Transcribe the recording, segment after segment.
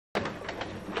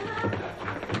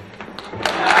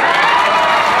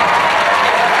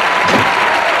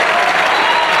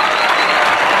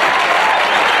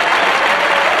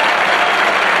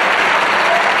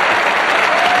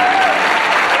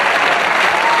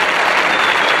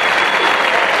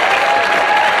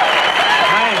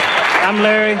I'm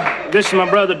Larry. This is my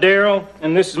brother Daryl,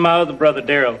 and this is my other brother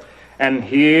Daryl. And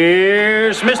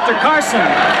here's Mr. Carson.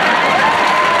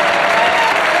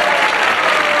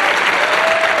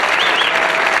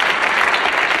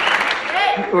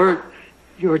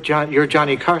 You're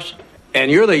Johnny Carson. And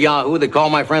you're the yahoo that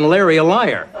called my friend Larry a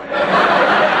liar.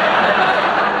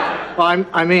 Well,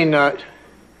 I mean,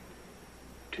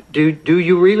 do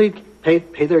you really pay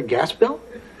their gas bill?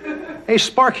 Hey,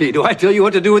 Sparky, do I tell you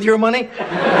what to do with your money?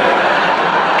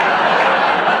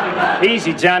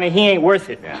 Easy, Johnny. He ain't worth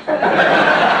it.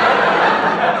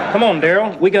 Come on,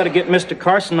 Daryl. We got to get Mr.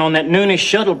 Carson on that noonish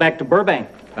shuttle back to Burbank.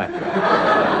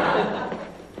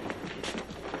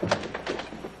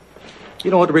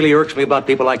 You know what really irks me about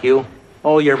people like you?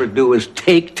 All you ever do is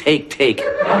take.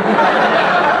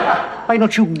 Why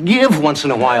don't you give once in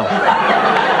a while?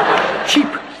 Cheap.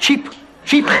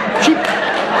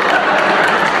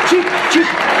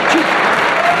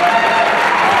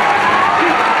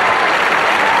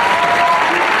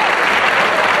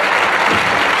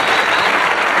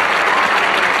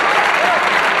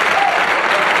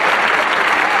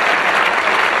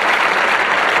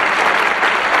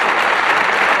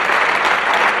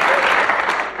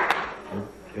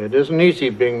 It isn't easy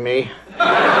being me.